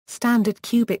standard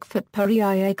cubic foot per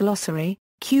EIA glossary.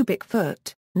 Cubic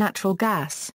foot, natural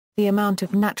gas, the amount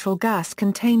of natural gas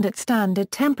contained at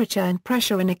standard temperature and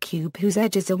pressure in a cube whose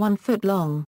edges are 1 foot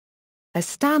long. A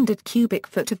standard cubic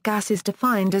foot of gas is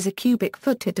defined as a cubic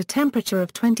foot at a temperature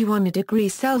of 21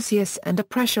 degrees Celsius and a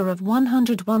pressure of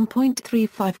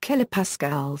 101.35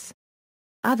 kilopascals.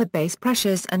 Other base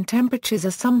pressures and temperatures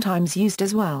are sometimes used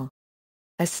as well.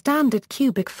 A standard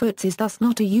cubic foot is thus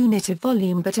not a unit of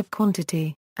volume but of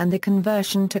quantity, and the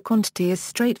conversion to quantity is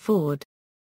straightforward.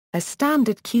 A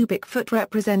standard cubic foot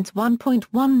represents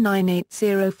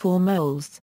 1.19804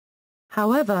 moles.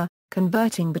 However,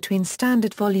 converting between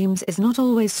standard volumes is not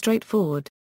always straightforward.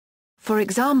 For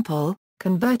example,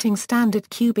 converting standard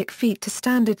cubic feet to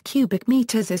standard cubic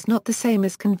meters is not the same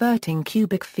as converting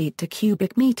cubic feet to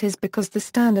cubic meters because the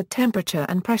standard temperature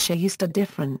and pressure used are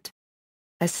different.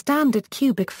 A standard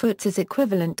cubic foot is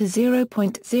equivalent to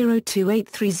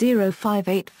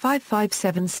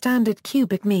 0.02830585557 standard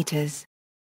cubic meters.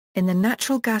 In the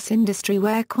natural gas industry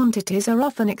where quantities are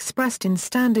often expressed in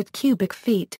standard cubic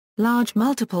feet, large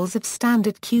multiples of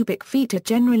standard cubic feet are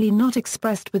generally not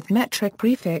expressed with metric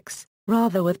prefix,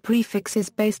 rather with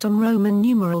prefixes based on Roman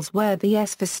numerals where the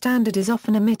S for standard is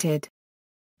often omitted.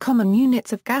 Common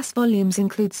units of gas volumes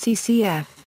include CCF,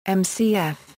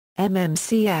 MCF,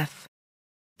 mmCF.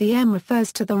 The M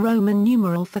refers to the Roman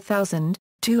numeral for thousand,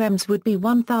 2 M's would be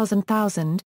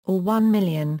 1,000,000, or 1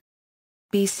 million.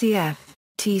 BCF,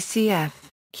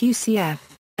 TCF, QCF,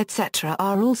 etc.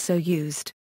 are also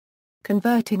used.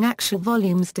 Converting actual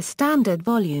volumes to standard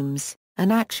volumes.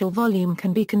 An actual volume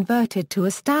can be converted to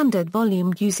a standard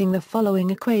volume using the following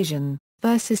equation,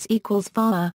 versus equals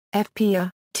var,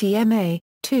 FP, TMA,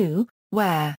 2,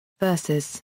 where,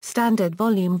 versus, standard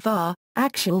volume var,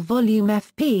 actual volume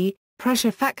FP,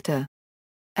 pressure factor.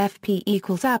 FP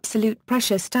equals absolute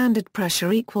pressure, standard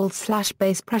pressure equals /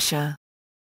 base pressure.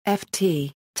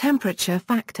 FT, temperature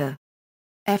factor.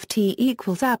 FT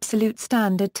equals absolute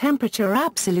standard temperature,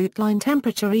 absolute line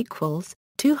temperature equals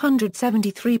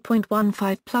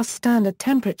 273.15 plus standard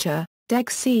temperature,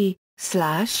 deg C, /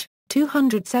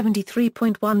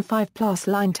 273.15 plus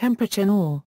line temperature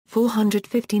nor,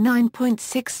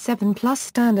 459.67 plus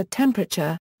standard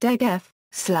temperature, deg F,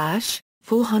 /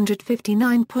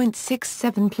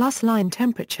 459.67 plus line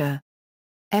temperature.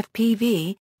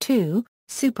 FPV, 2,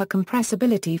 super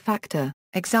compressibility factor,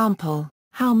 example.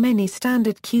 How many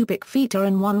standard cubic feet are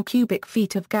in 1 cubic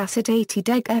feet of gas at 80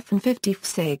 deg F and 50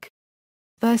 Fsig?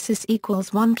 Versus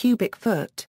equals 1 cubic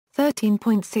foot,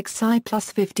 13.6 psi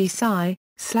plus 50 psi,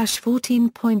 /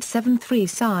 14.73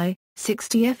 psi,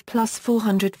 60 F plus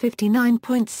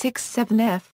 459.67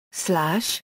 F, /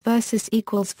 versus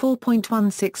equals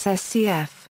 4.16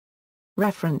 SCF.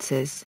 References